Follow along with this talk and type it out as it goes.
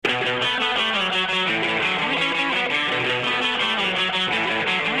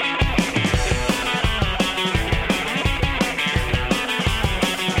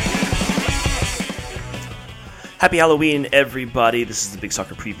Happy Halloween, everybody. This is the Big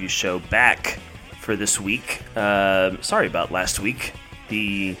Soccer Preview Show back for this week. Sorry about last week.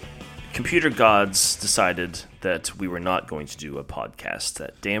 The computer gods decided that we were not going to do a podcast.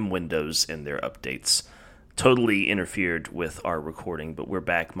 That damn Windows and their updates totally interfered with our recording, but we're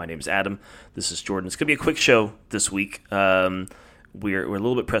back. My name is Adam. This is Jordan. It's going to be a quick show this week. We're a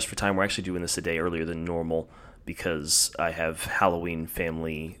little bit pressed for time. We're actually doing this a day earlier than normal because I have Halloween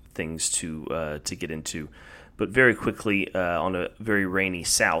family things to get into. But very quickly, on a very rainy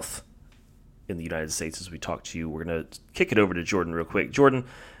south in the United States as we talk to you, we're going to kick it over to Jordan real quick. Jordan,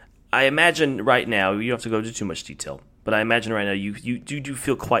 I imagine right now, you don't have to go into too much detail, but I imagine right now you do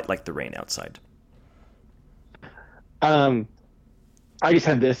feel quite like the rain outside. I just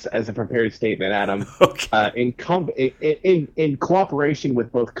have this as a prepared statement, Adam. Okay. In cooperation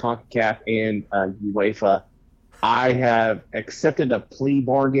with both CONCACAF and UEFA, I have accepted a plea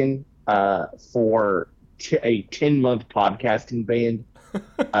bargain for a 10-month podcasting ban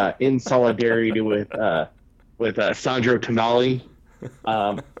in solidarity with Sandro Tonali.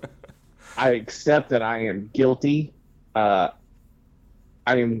 I accept that I am guilty. I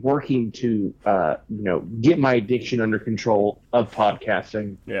am working to get my addiction under control of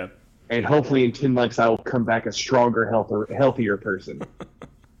podcasting. Yeah. And hopefully in 10 months I will come back a stronger, healthier person.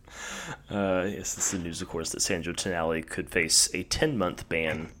 Yes, this is the news, of course, that Sandro Tonali could face a 10-month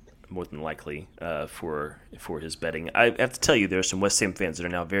ban, more than likely, for his betting. I have to tell you, there are some West Ham fans that are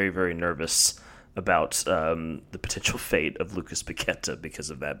now very, very nervous about the potential fate of Lucas Paqueta because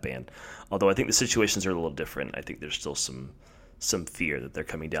of that ban. Although I think the situations are a little different. I think there's still some fear that they're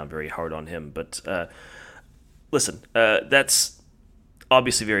coming down very hard on him. But listen, that's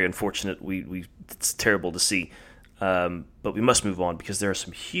obviously very unfortunate. It's terrible to see. But we must move on because there are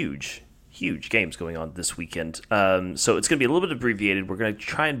some huge games going on this weekend. So it's going to be a little bit abbreviated. We're going to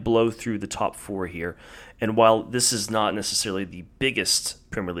try and blow through the top four here. And while this is not necessarily the biggest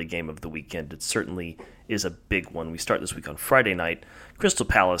Premier League game of the weekend, it certainly is a big one. We start this week on Friday night. Crystal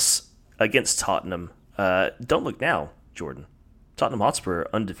Palace against Tottenham. Don't look now, Jordan. Tottenham Hotspur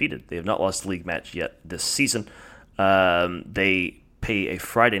are undefeated. They have not lost a league match yet this season. They pay a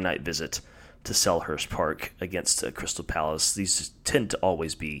Friday night visit to Selhurst Park against Crystal Palace. These tend to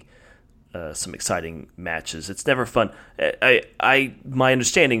always be some exciting matches. It's never fun. My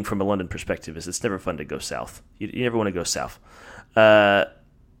understanding from a London perspective is it's never fun to go south. You never want to go south. Are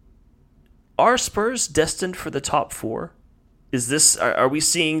Spurs destined for the top four? Are we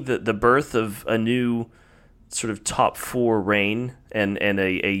seeing the birth of a new sort of top four reign and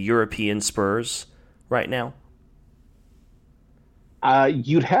a European Spurs right now?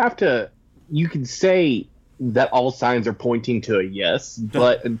 You can say that all signs are pointing to a yes,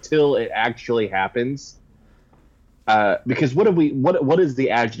 but until it actually happens, because what is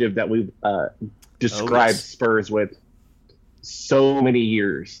the adjective that we've described Spurs with so many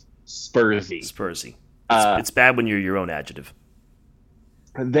years? Spursy. It's bad when you're your own adjective.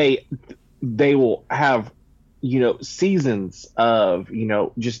 They will have seasons of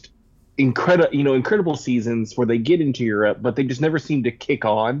just incredible seasons where they get into Europe, but they just never seem to kick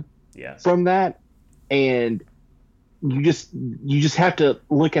on from that. And you just have to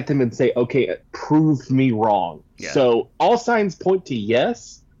look at them and say, okay, prove me wrong. Yeah. So all signs point to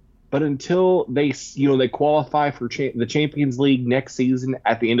yes, but until they qualify for the Champions League next season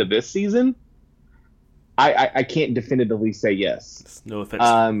at the end of this season, I can't definitively say yes. No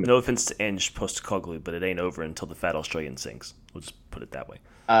offense to Ange Postecoglou, but it ain't over until the fat Australian sings. We'll just put it that way.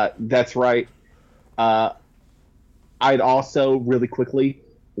 That's right. I'd also really quickly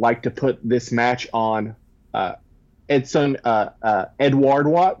like to put this match on Edson Edouard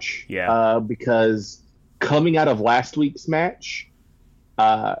watch. Yeah. Because coming out of last week's match,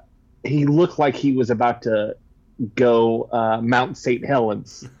 he looked like he was about to go Mount St.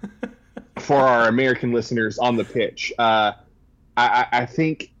 Helens for our American listeners on the pitch. I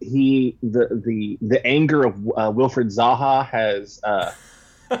think the anger of Wilfried Zaha has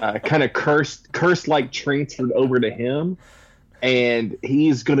kind of curse like transferred over to him. And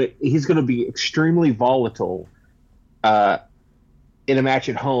he's gonna be extremely volatile in a match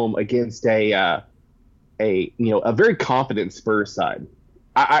at home against a very confident Spurs side.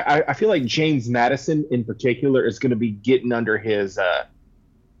 I feel like James Maddison in particular is going to be getting under his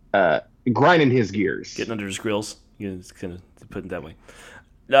grinding his gears, getting under his grills. It's kind of put it that way.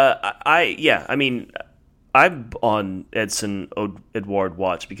 I'm on Edson Edouard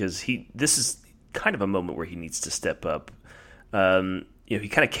watch because this is kind of a moment where he needs to step up. He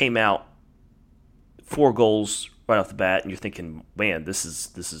kind of came out 4 goals right off the bat, and you're thinking, man, this is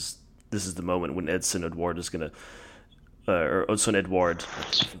the moment when Edson Edouard is going to or Odsonne Edouard,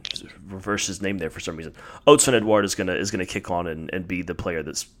 reverse his name there for some reason. Odsonne Edouard is gonna kick on and be the player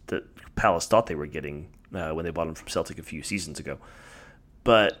that Palace thought they were getting when they bought him from Celtic a few seasons ago.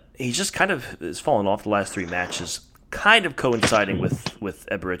 But he just kind of has fallen off the last 3 matches, kind of coinciding with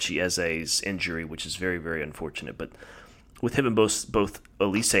Eberechi Eze's injury, which is very, very unfortunate. But with him and both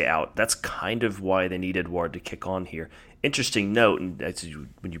Elise out, that's kind of why they need Edouard to kick on here. Interesting note, and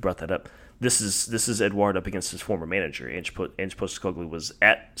when you brought that up, this is Edouard up against his former manager. Ange Postecoglou was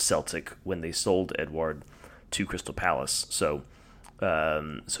at Celtic when they sold Edouard to Crystal Palace, so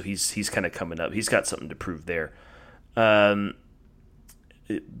he's kind of coming up. He's got something to prove there. But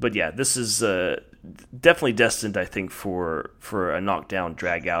yeah, this is definitely destined, I think, for a knockdown,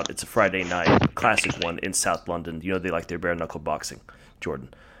 drag out. It's a Friday night classic one in South London. You know they like their bare knuckle boxing,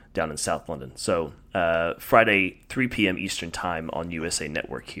 Jordan, down in South London. So Friday, 3 p.m. Eastern time on USA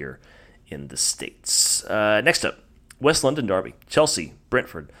Network here in the States. Next up, West London derby, Chelsea,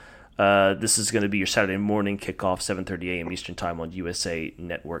 Brentford. This is going to be your Saturday morning kickoff, 7:30 a.m. Eastern time on USA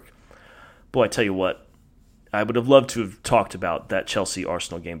Network. Boy, I tell you what, I would have loved to have talked about that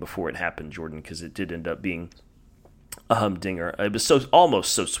Chelsea-Arsenal game before it happened, Jordan, because it did end up being a humdinger. It was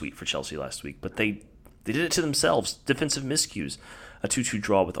almost so sweet for Chelsea last week, but they did it to themselves. Defensive miscues, a 2-2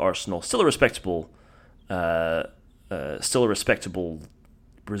 draw with Arsenal, still a respectable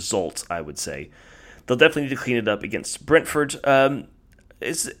result, I would say. They'll definitely need to clean it up against Brentford.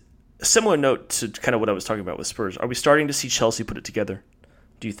 It's a similar note to kind of what I was talking about with Spurs. Are we starting to see Chelsea put it together?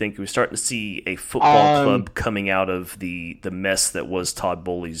 Do you think we're starting to see a football club coming out of the mess that was Todd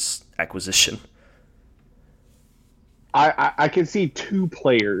Bowley's acquisition? I can see 2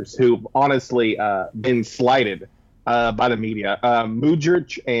 players who've honestly been slighted by the media.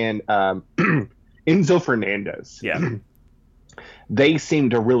 Mudryk and Enzo Fernandez. Yeah. They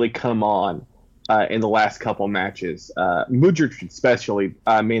seem to really come on in the last couple matches. Mudryk especially.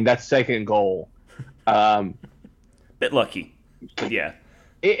 I mean, that second goal. Bit lucky, but yeah.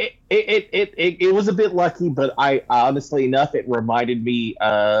 It was a bit lucky, but I honestly enough, it reminded me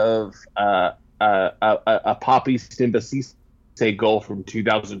of a Papi Stimbasise goal from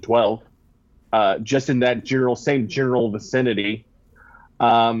 2012, just in that same general vicinity.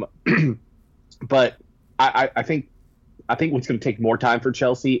 But I think what's going to take more time for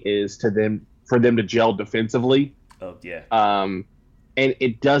Chelsea is for them to gel defensively. Oh yeah. And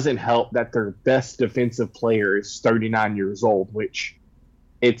it doesn't help that their best defensive player is 39 years old, which.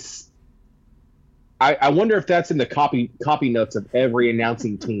 I wonder if that's in the copy notes of every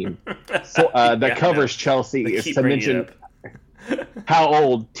announcing team that covers Chelsea is to mention how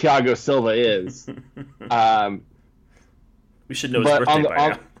old Thiago Silva is. We should know his birthday by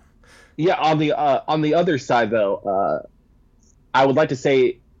now. Yeah, on the other side though, I would like to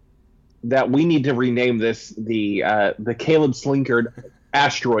say that we need to rename this the Caleb Slinkard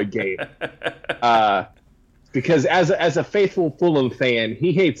asteroid game. Because as a faithful Fulham fan,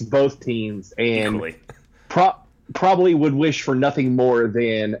 he hates both teams and probably would wish for nothing more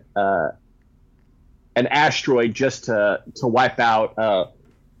than an asteroid just to wipe out.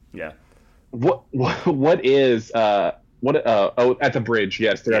 What is at the bridge?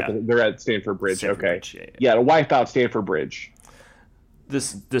 Yes, they're at Stamford Bridge. Stamford okay, Bridge, yeah, to wipe out Stamford Bridge.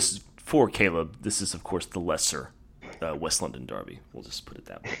 This for Caleb. This is of course the lesser West London derby. We'll just put it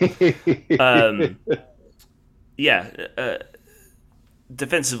that way.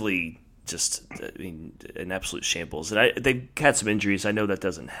 Defensively, just an absolute shambles. And they've had some injuries. I know that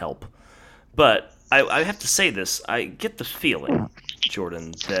doesn't help. But I have to say this. I get the feeling,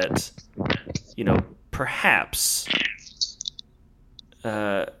 Jordan, that, perhaps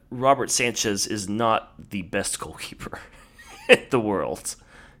Robert Sanchez is not the best goalkeeper in the world.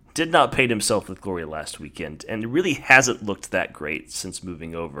 Did not paint himself with glory last weekend, and really hasn't looked that great since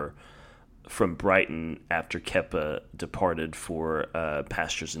moving over from Brighton after Kepa departed for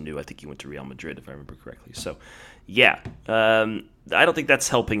pastures anew. I think he went to Real Madrid, if I remember correctly. So, yeah, I don't think that's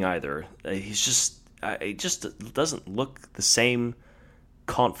helping either. He just doesn't look the same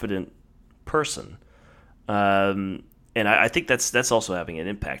confident person, and I think that's also having an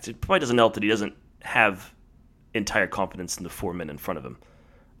impact. It probably doesn't help that he doesn't have entire confidence in the 4 men in front of him.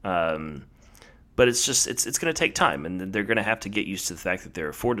 But it's going to take time, and they're going to have to get used to the fact that there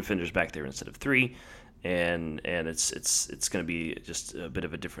are 4 defenders back there instead of 3, and it's going to be just a bit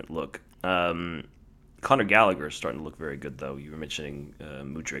of a different look. Conor Gallagher is starting to look very good, though. You were mentioning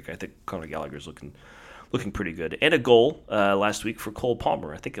Mudryk. I think Conor Gallagher is looking pretty good, and a goal last week for Cole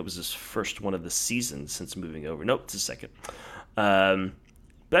Palmer. I think it was his first one of the season since moving over. Nope, it's his second. That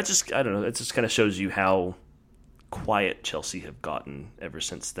just I don't know. It just kind of shows you how quiet Chelsea have gotten ever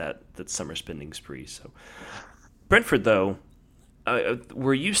since that summer spending spree. So, Brentford, though,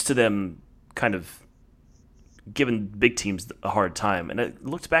 we're used to them kind of giving big teams a hard time. And I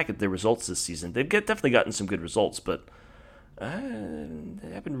looked back at their results this season. They've definitely gotten some good results, but they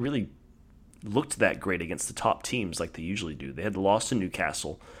haven't really looked that great against the top teams like they usually do. They had the loss to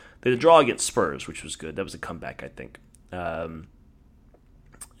Newcastle. They had a draw against Spurs, which was good. That was a comeback, I think. But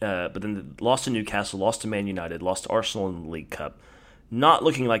then the loss to Newcastle, lost to Man United, lost to Arsenal in the League Cup. Not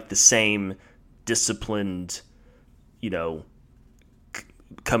looking like the same disciplined,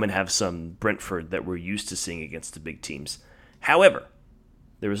 come and have some Brentford that we're used to seeing against the big teams. However,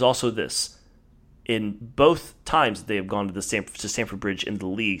 there is also this. In both times they have gone to Stamford Bridge in the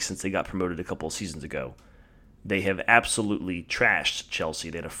league since they got promoted a couple of seasons ago, they have absolutely trashed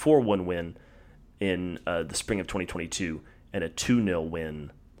Chelsea. They had a 4-1 win in the spring of 2022 and a 2-0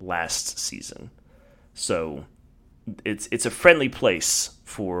 win last season. So it's a friendly place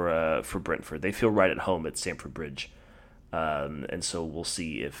for Brentford. They feel right at home at Stamford Bridge. And so we'll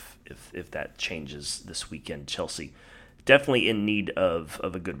see if that changes this weekend. Chelsea definitely in need of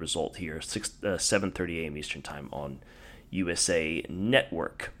a good result here. 7:30 a.m. Eastern Time on USA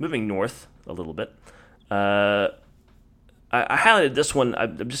Network. Moving north a little bit. I highlighted this one.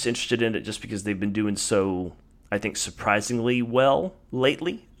 I'm just interested in it just because they've been doing so, I think, surprisingly well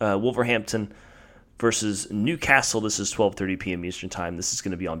lately. Wolverhampton versus Newcastle. This is 12:30 p.m. Eastern Time. This is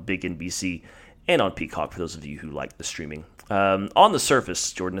going to be on Big NBC and on Peacock for those of you who like the streaming. On the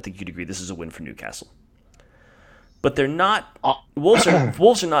surface, Jordan, I think you'd agree this is a win for Newcastle. But they're not. Wolves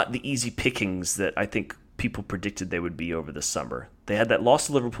are not the easy pickings that I think people predicted they would be over the summer. They had that loss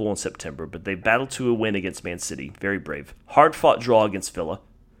to Liverpool in September, but they battled to a win against Man City. Very brave. Hard-fought draw against Villa.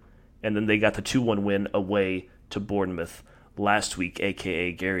 And then they got the 2-1 win away to Bournemouth last week,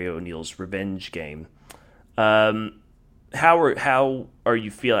 a.k.a. Gary O'Neill's revenge game. How are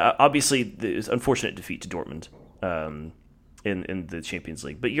you feeling? Obviously, the unfortunate defeat to Dortmund in the Champions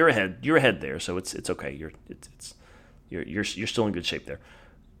League, but you're ahead. You're ahead there, so it's okay. You're still in good shape there.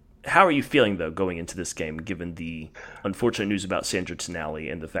 How are you feeling though going into this game, given the unfortunate news about Sandro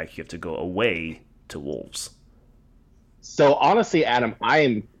Tonali and the fact you have to go away to Wolves? So honestly, Adam, I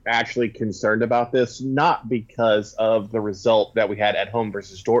am actually concerned about this, not because of the result that we had at home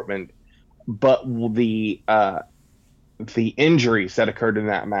versus Dortmund, but the injuries that occurred in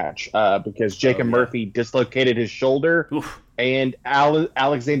that match. Because Jacob Murphy dislocated his shoulder, and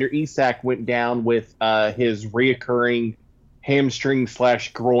Alexander Isak went down with his reoccurring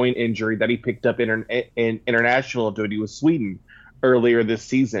hamstring/groin injury that he picked up in international duty with Sweden earlier this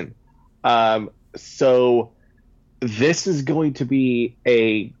season. So this is going to be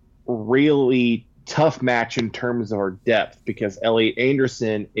a really tough match in terms of our depth because Elliot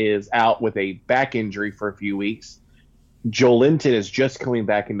Anderson is out with a back injury for a few weeks. Joelinton is just coming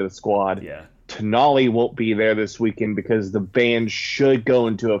back into the squad. Yeah. Tonali won't be there this weekend because the ban should go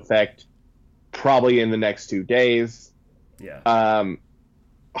into effect probably in the next 2 days. Yeah.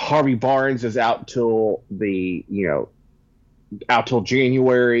 Harvey Barnes is out till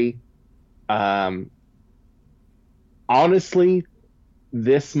January. Honestly,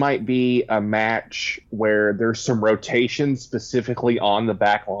 this might be a match where there's some rotation specifically on the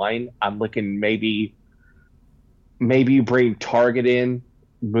back line. I'm looking maybe you bring Target in,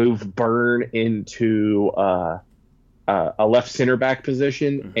 move Byrne into a left center back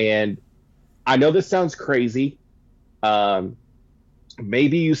position. Mm-hmm. And I know this sounds crazy.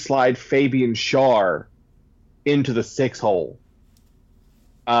 Maybe you slide Fabian Schär into the 6 hole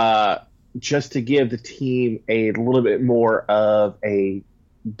just to give the team a little bit more of a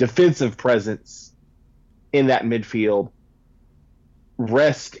defensive presence in that midfield.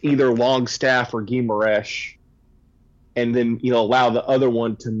 Rest either Longstaff or Guimaraes, and then allow the other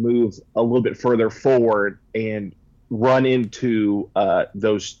one to move a little bit further forward and run into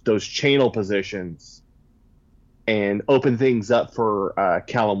those channel positions and open things up for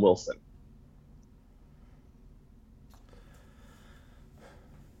Callum Wilson.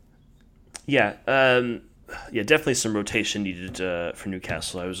 Yeah, definitely some rotation needed for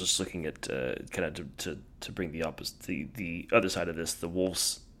Newcastle. I was just looking at kind of to bring the opposite, the other side of this, the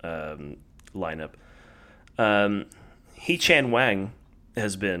Wolves lineup. Hee-Chan Wang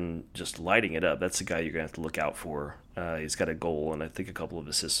has been just lighting it up. That's the guy you're going to have to look out for. He's got a goal and I think a couple of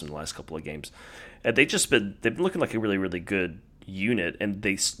assists in the last couple of games. And they've been looking like a really, really good unit. And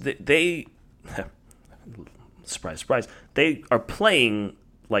they surprise, they are playing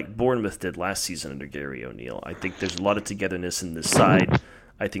like Bournemouth did last season under Gary O'Neill. I think there's a lot of togetherness in this side.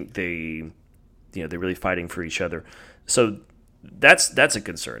 I think they're really fighting for each other. So that's a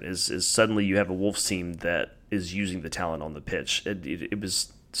concern. Is suddenly you have a Wolves team that is using the talent on the pitch. It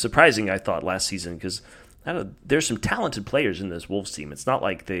was surprising, I thought, last season because I don't know, there's some talented players in this Wolves team. It's not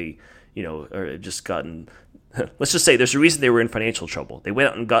like they, are just gotten. Let's just say there's a reason they were in financial trouble. They went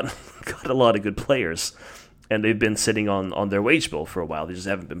out and got a lot of good players, and they've been sitting on their wage bill for a while. They just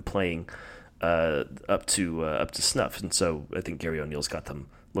haven't been playing up to snuff. And so I think Gary O'Neill's got them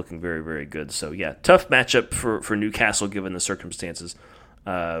looking very, very good. So yeah, tough matchup for Newcastle given the circumstances.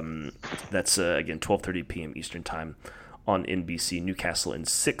 That's again 12:30 p.m. Eastern time on NBC. Newcastle in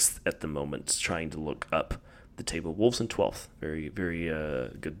 6th at the moment, trying to look up the table. Wolves in 12th. Very, very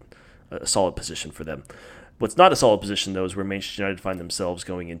good, solid position for them. What's not a solid position, though, is where Manchester United find themselves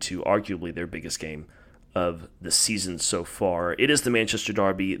going into arguably their biggest game of the season so far. It is the Manchester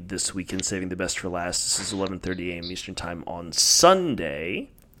Derby this weekend, saving the best for last. This is 11:30 a.m. Eastern time on Sunday.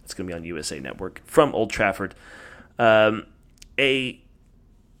 It's going to be on USA Network from Old Trafford. I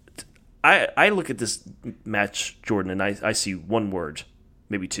look at this match, Jordan, and I see one word,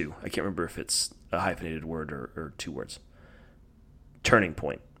 maybe two. I can't remember if it's a hyphenated word or two words. Turning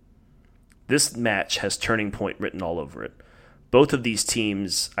point. This match has turning point written all over it. Both of these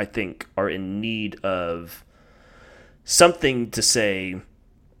teams, I think, are in need of something to say,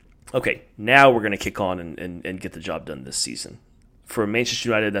 okay, now we're going to kick on and get the job done this season. For Manchester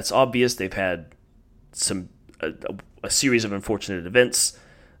United, that's obvious. They've had a series of unfortunate events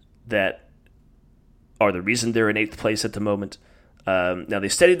that are the reason they're in 8th place at the moment. Now, they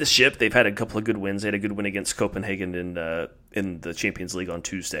steadied the ship. They've had a couple of good wins. They had a good win against Copenhagen in the Champions League on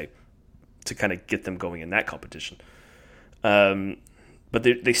Tuesday to kind of get them going in that competition. But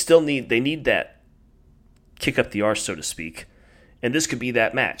they still need that kick up the arse, so to speak. And this could be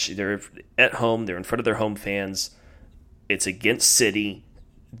that match. They're at home. They're in front of their home fans. It's against City.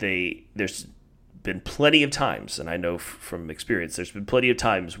 There's been plenty of times, and I know from experience, there's been plenty of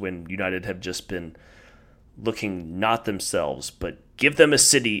times when United have just been looking not themselves, but give them a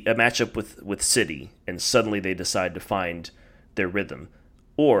matchup with City, and suddenly they decide to find their rhythm,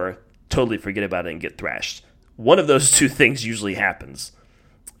 or totally forget about it and get thrashed. One of those two things usually happens,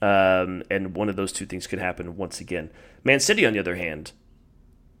 and one of those two things could happen once again. Man City, on the other hand,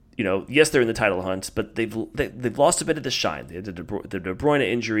 yes, they're in the title hunt, but they've lost a bit of the shine. They had the De Bruyne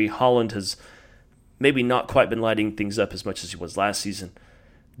injury. Haaland has maybe not quite been lighting things up as much as he was last season.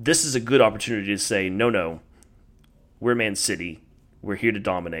 This is a good opportunity to say, no, we're Man City. We're here to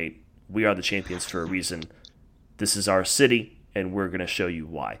dominate. We are the champions for a reason. This is our city, and we're going to show you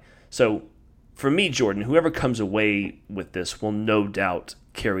why. So, for me, Jordan, whoever comes away with this will no doubt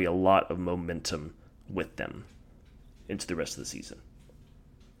carry a lot of momentum with them into the rest of the season.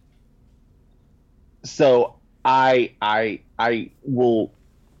 So I will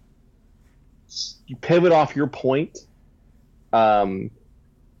pivot off your point. I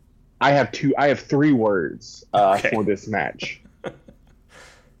have 3 words for this match.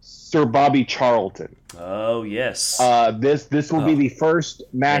 Sir Bobby Charlton. Oh yes. This will be the first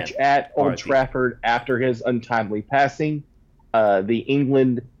match at Old Trafford after his untimely passing. The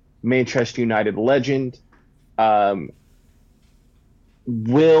England Manchester United legend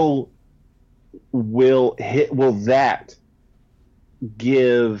will that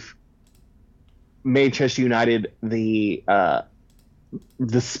give Manchester United the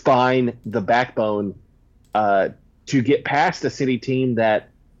spine, the backbone to get past a City team that,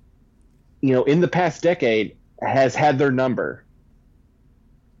 in the past decade has had their number.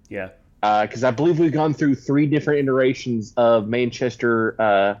 Yeah. Because I believe we've gone through 3 different iterations of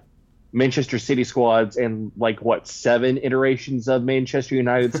Manchester City squads and 7 iterations of Manchester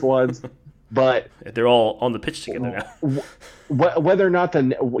United squads. But they're all on the pitch together now. Whether or not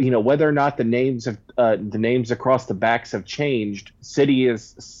the names across the backs have changed, City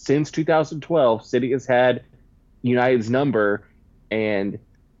is, since 2012, City has had United's number, and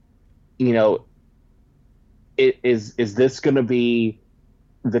is this going to be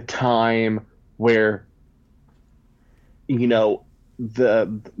the time where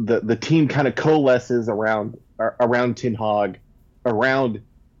the team kind of coalesces around Ten Hag, around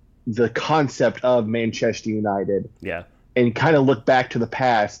the concept of Manchester United, and kind of look back to the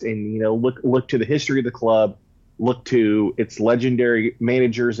past and look to the history of the club, look to its legendary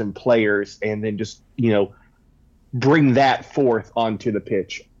managers and players, and then just bring that forth onto the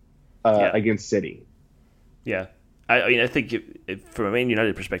pitch against City. Yeah, I think from a Man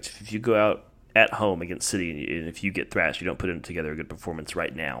United perspective, if you go out at home against City and if you get thrashed, you don't put together a good performance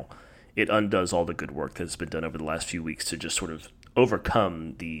right now, it undoes all the good work that's been done over the last few weeks to just sort of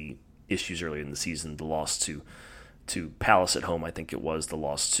overcome the issues earlier in the season. The loss to Palace at home, I think it was, the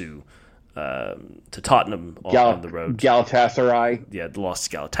loss to Tottenham on the road. Galatasaray. Yeah, the loss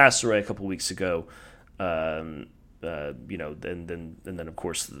to Galatasaray a couple weeks ago. And then of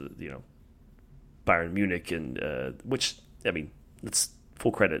course Bayern Munich, and which, I mean, it's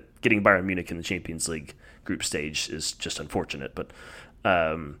full credit. Getting Bayern Munich in the Champions League group stage is just unfortunate, but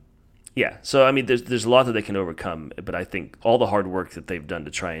yeah. So I mean, there's a lot that they can overcome, but I think all the hard work that they've done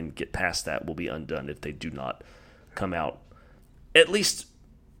to try and get past that will be undone if they do not come out at least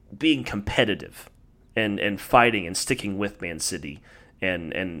being competitive and fighting and sticking with Man City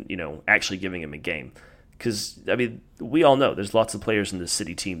and actually giving him a game. Because, I mean, we all know there's lots of players in this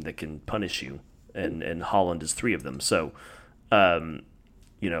City team that can punish you, and Haaland is 3 of them. So,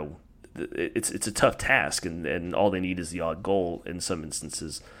 it's a tough task, and all they need is the odd goal in some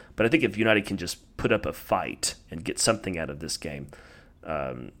instances. But I think if United can just put up a fight and get something out of this game,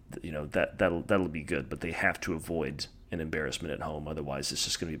 that'll be good. But they have to avoid an embarrassment at home. Otherwise, it's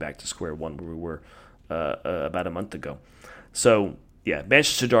just going to be back to square one where we were about a month ago. So, yeah,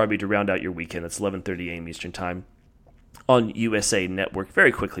 Manchester Derby to round out your weekend. That's 11:30 a.m. Eastern Time on USA Network.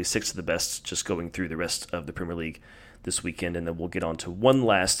 Very quickly, 6 of the best, just going through the rest of the Premier League this weekend, and then we'll get on to one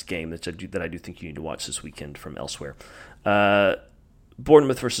last game that I do think you need to watch this weekend from elsewhere.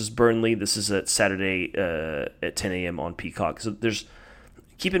 Bournemouth versus Burnley. This is at Saturday at 10 a.m. on Peacock. So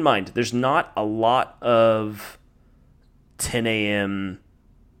keep in mind, there's not a lot of 10 a.m.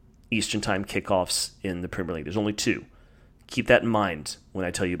 Eastern Time kickoffs in the Premier League. There's only 2. Keep that in mind when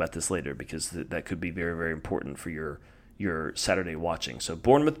I tell you about this later, because that could be very, very important for your Saturday watching. So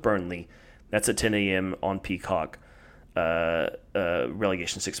Bournemouth Burnley, that's at 10 a.m. on Peacock.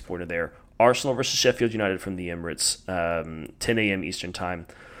 Relegation 6-pointer there. Arsenal versus Sheffield United from the Emirates, 10 a.m. Eastern Time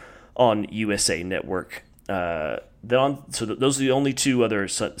on USA Network. So those are the only 2 other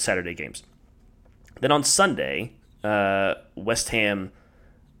Saturday games. Then on Sunday, West Ham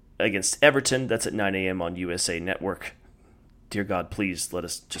against Everton. That's at 9 a.m. on USA Network. Dear God, please let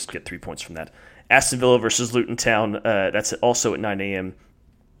us just get 3 points from that. Aston Villa versus Luton Town. That's also at 9 a.m.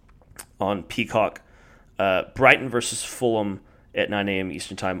 on Peacock. Brighton versus Fulham at 9 a.m.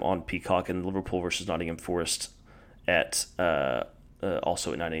 Eastern Time on Peacock. And Liverpool versus Nottingham Forest at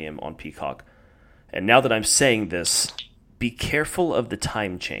also at 9 a.m. on Peacock. And now that I'm saying this, be careful of the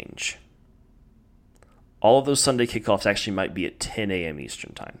time change. All of those Sunday kickoffs actually might be at 10 a.m.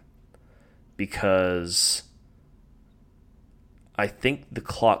 Eastern Time, because I think the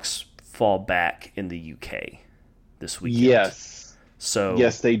clocks fall back in the UK this weekend. Yes. So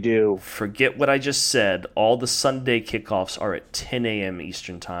yes, they do. Forget what I just said. All the Sunday kickoffs are at 10 a.m.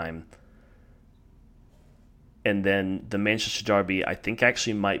 Eastern Time. And then the Manchester Derby, I think,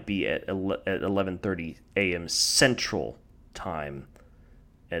 actually might be at 11:30 a.m. Central Time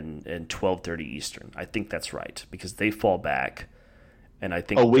and 12:30 Eastern. I think that's right, because they fall back. And I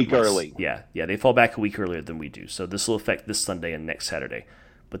think a week early. Yeah, they fall back a week earlier than we do. So this will affect this Sunday and next Saturday.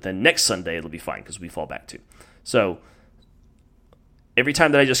 But then next Sunday it'll be fine, because we fall back too. So every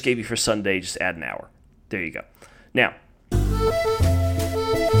time that I just gave you for Sunday, just add an hour. There you go. Now,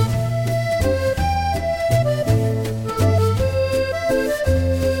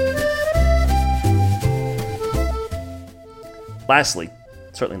 lastly,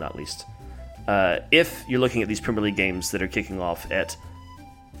 certainly not least, if you're looking at these Premier League games that are kicking off at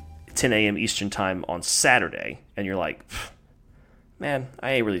 10 a.m. Eastern Time on Saturday, and you're like, man,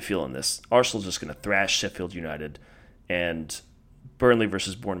 I ain't really feeling this. Arsenal's just going to thrash Sheffield United, and Burnley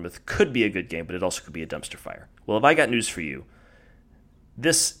versus Bournemouth could be a good game, but it also could be a dumpster fire. Well, have I got news for you?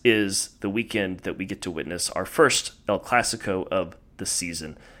 This is the weekend that we get to witness our first El Clasico of the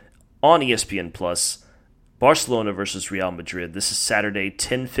season on ESPN+. Barcelona versus Real Madrid. This is Saturday,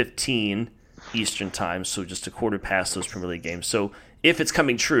 10:15 Eastern Time, so just a quarter past those Premier League games. So if it's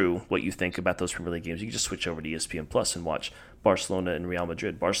coming true, what you think about those Premier League games, you can just switch over to ESPN Plus and watch Barcelona and Real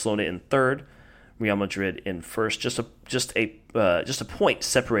Madrid. Barcelona in third, Real Madrid in first. Just a point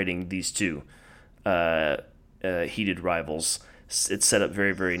separating these two heated rivals. It's set up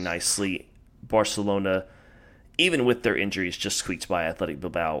very, very nicely. Barcelona, even with their injuries, just squeaked by Athletic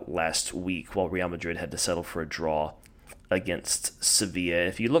Bilbao last week, while Real Madrid had to settle for a draw against Sevilla.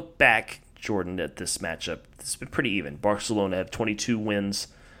 If you look back, Jordan, at this matchup, it's been pretty even. Barcelona have 22 wins,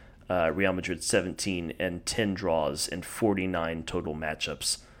 Real Madrid 17, and 10 draws in 49 total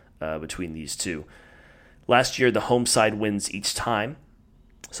matchups between these two. Last year, the home side wins each time,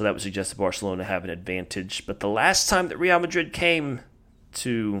 so that would suggest that Barcelona have an advantage. But the last time that Real Madrid came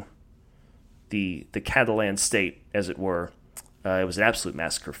to the Catalan state, as it were, it was an absolute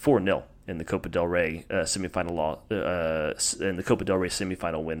massacre, 4-0 in the Copa del Rey semifinal in the Copa del Rey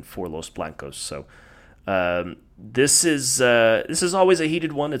semifinal win for Los Blancos. So this is always a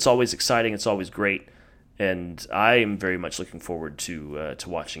heated one. It's always exciting. It's always great, and I am very much looking forward to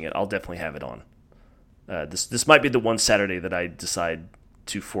watching it. I'll definitely have it on. This might be the one Saturday that I decide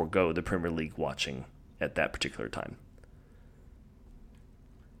to forego the Premier League watching at that particular time.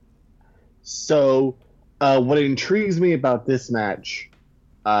 So, what intrigues me about this match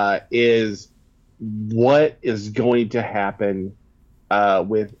is what is going to happen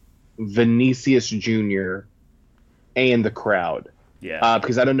with Vinicius Jr. and the crowd. Yeah.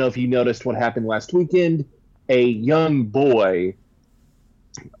 Because I don't know if you noticed what happened last weekend. A young boy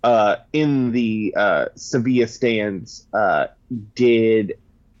in the Sevilla stands did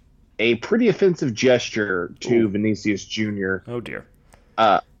a pretty offensive gesture to Vinicius Jr. Oh dear.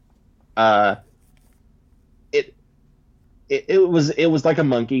 It was like a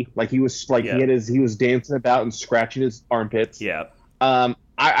monkey. Like he was he was dancing about and scratching his armpits. Yeah. I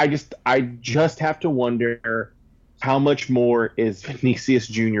just have to wonder how much more is Vinicius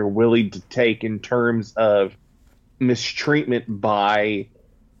Jr. willing to take in terms of mistreatment by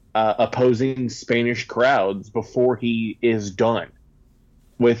opposing Spanish crowds before he is done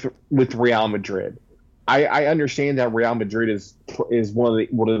with Real Madrid. I understand that Real Madrid is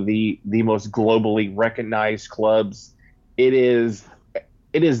one of the most globally recognized clubs. It is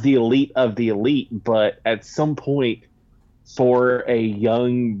the elite of the elite, but at some point, for a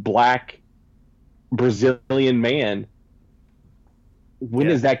young black Brazilian man, when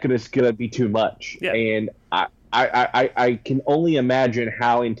is that going to be too much? Yeah. And I can only imagine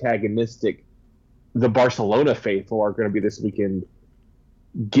how antagonistic the Barcelona faithful are going to be this weekend,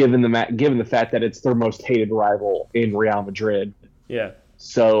 given the fact that it's their most hated rival in Real Madrid. Yeah.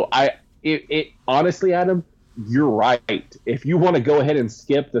 So honestly, Adam, you're right. If you want to go ahead and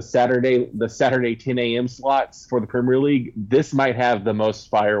skip the Saturday 10 a.m. slots for the Premier League, this might have the most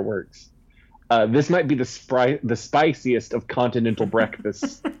fireworks. This might be the spiciest of continental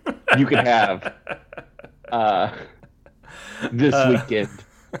breakfasts you could have this weekend.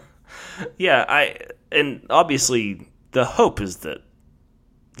 Yeah, and obviously the hope is that,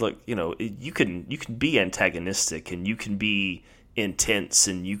 look, you can be antagonistic and you can be intense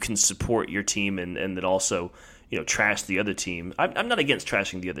and you can support your team and then also trash the other team. I'm not against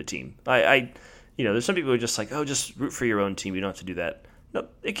trashing the other team. There's some people who are just like, oh, just root for your own team. You don't have to do that. No,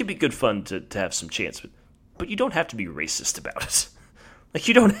 it can be good fun to have some chance, but you don't have to be racist about it. Like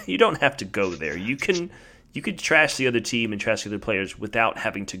you don't have to go there. You can trash the other team and trash the other players without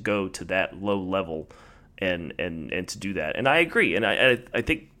having to go to that low level and to do that. And I agree. And I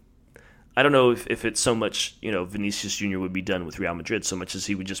think, I don't know if it's so much, Vinicius Jr. would be done with Real Madrid so much as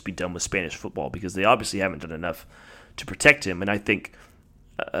he would just be done with Spanish football, because they obviously haven't done enough to protect him. And I think,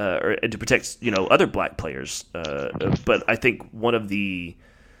 or to protect, other black players. But I think one of the,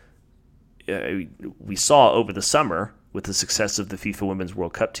 we saw over the summer with the success of the FIFA Women's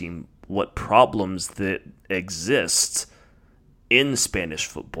World Cup team, what problems that exist in Spanish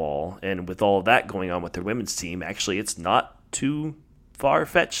football. And with all of that going on with their women's team, actually it's not too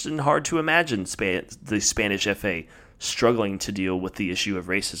far-fetched and hard to imagine the Spanish FA struggling to deal with the issue of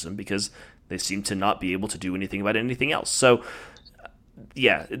racism, because they seem to not be able to do anything about anything else. So,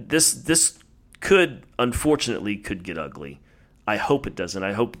 yeah, this unfortunately could get ugly. I hope it doesn't.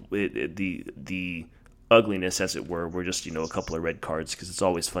 I hope the ugliness, as it were just a couple of red cards, because it's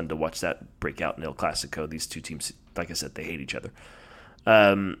always fun to watch that break out in El Clasico. These two teams, like I said, they hate each other.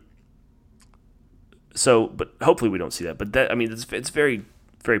 So, but hopefully we don't see that. But it's very,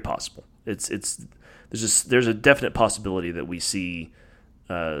 very possible. There's a definite possibility that we see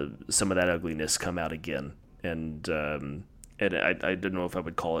some of that ugliness come out again. And I don't know if I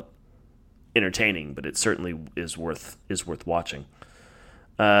would call it entertaining, but it certainly is worth watching.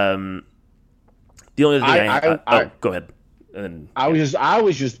 The only thing go ahead. And I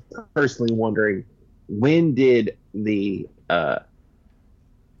was just personally wondering, when did the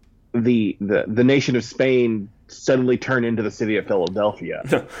nation of Spain suddenly turn into the city of Philadelphia?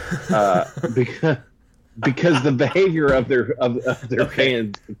 Because the behavior of their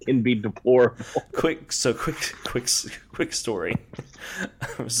fans can be deplorable. Quick story.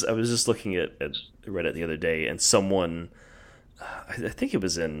 I was just looking at Reddit the other day, and someone, I think it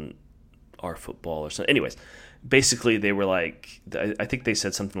was in our football or something. Anyways, basically they were like, I think they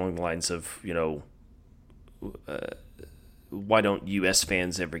said something along the lines of, why don't U.S.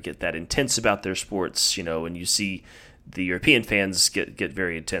 fans ever get that intense about their sports? And you see the European fans get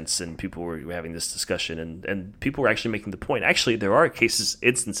very intense, and people were having this discussion, and people were actually making the point. Actually, there are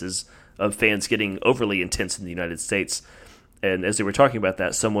instances of fans getting overly intense in the United States. And as they were talking about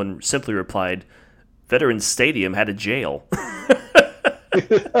that, someone simply replied, Veterans Stadium had a jail.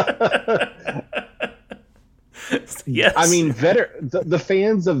 Yes. I mean, the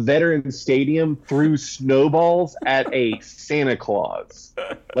fans of Veterans Stadium threw snowballs at a Santa Claus.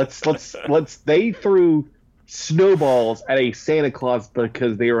 They threw snowballs at a Santa Claus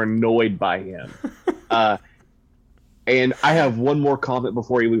because they are annoyed by him. And I have one more comment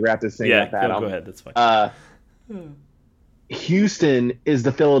before we wrap this thing up, Adam. Go ahead. That's fine. Houston is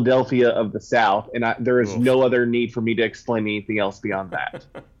the Philadelphia of the South, and there is no other need for me to explain anything else beyond that.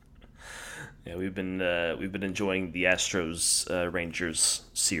 Yeah, we've been enjoying the Astros Rangers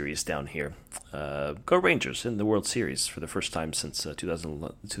series down here. Go Rangers in the World Series for the first time since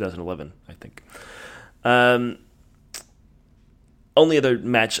 2011, I think. Only other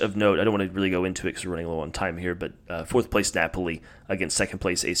match of note, I don't want to really go into it because we're running low on time here, but fourth place Napoli against second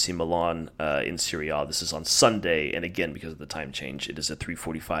place AC Milan in Serie A. This is on Sunday, and again, because of the time change, it is a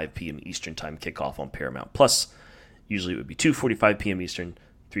 3:45 p.m. Eastern time kickoff on Paramount Plus. Usually it would be 2:45 p.m. Eastern,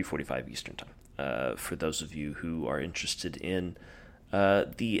 3:45 Eastern time. For those of you who are interested in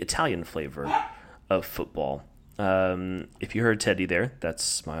the Italian flavor of football. If you heard Teddy there,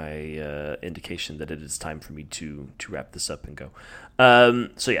 that's my indication that it is time for me to wrap this up and go.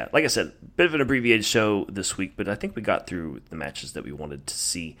 So yeah, like I said, bit of an abbreviated show this week, but I think we got through the matches that we wanted to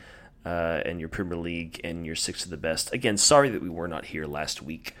see, and your Premier League and your six of the best. Again, sorry that we were not here last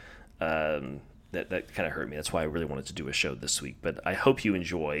week. That kind of hurt me. That's why I really wanted to do a show this week. But I hope you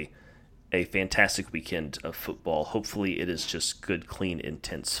enjoy a fantastic weekend of football. Hopefully it is just good, clean,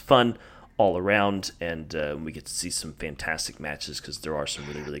 intense fun all around, and we get to see some fantastic matches because there are some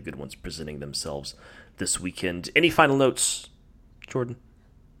really, really good ones presenting themselves this weekend. Any final notes, Jordan?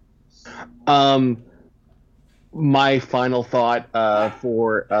 My final thought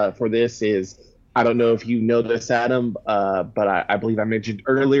for this is, I don't know if you know this, Adam, but I believe I mentioned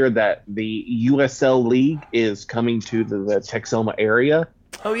earlier that the USL League is coming to the Texoma area.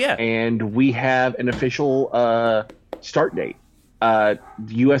 Oh, yeah. And we have an official start date.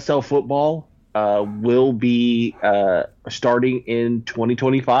 USL football will be starting in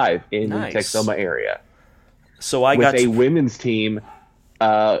 2025 in the Texoma area. So I got a women's team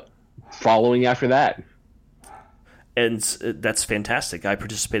following after that. And that's fantastic. I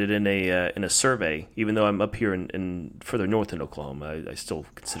participated in a survey, even though I'm up here in further north in Oklahoma. I still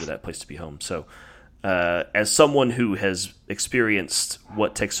consider that place to be home. So, as someone who has experienced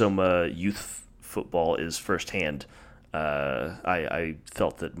what Texoma youth football is firsthand, I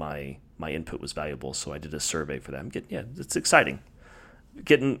felt that my input was valuable. So I did a survey for them. It's exciting.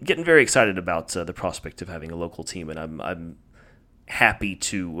 Getting very excited about the prospect of having a local team, and I'm happy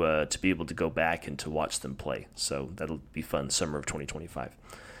to be able to go back and to watch them play. So that'll be fun. Summer of 2025.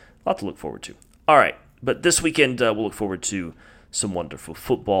 A lot to look forward to. All right, but this weekend we'll look forward to some wonderful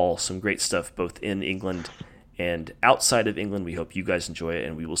football, some great stuff both in England and outside of England. We hope you guys enjoy it,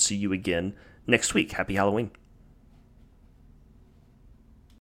 and we will see you again next week. Happy Halloween.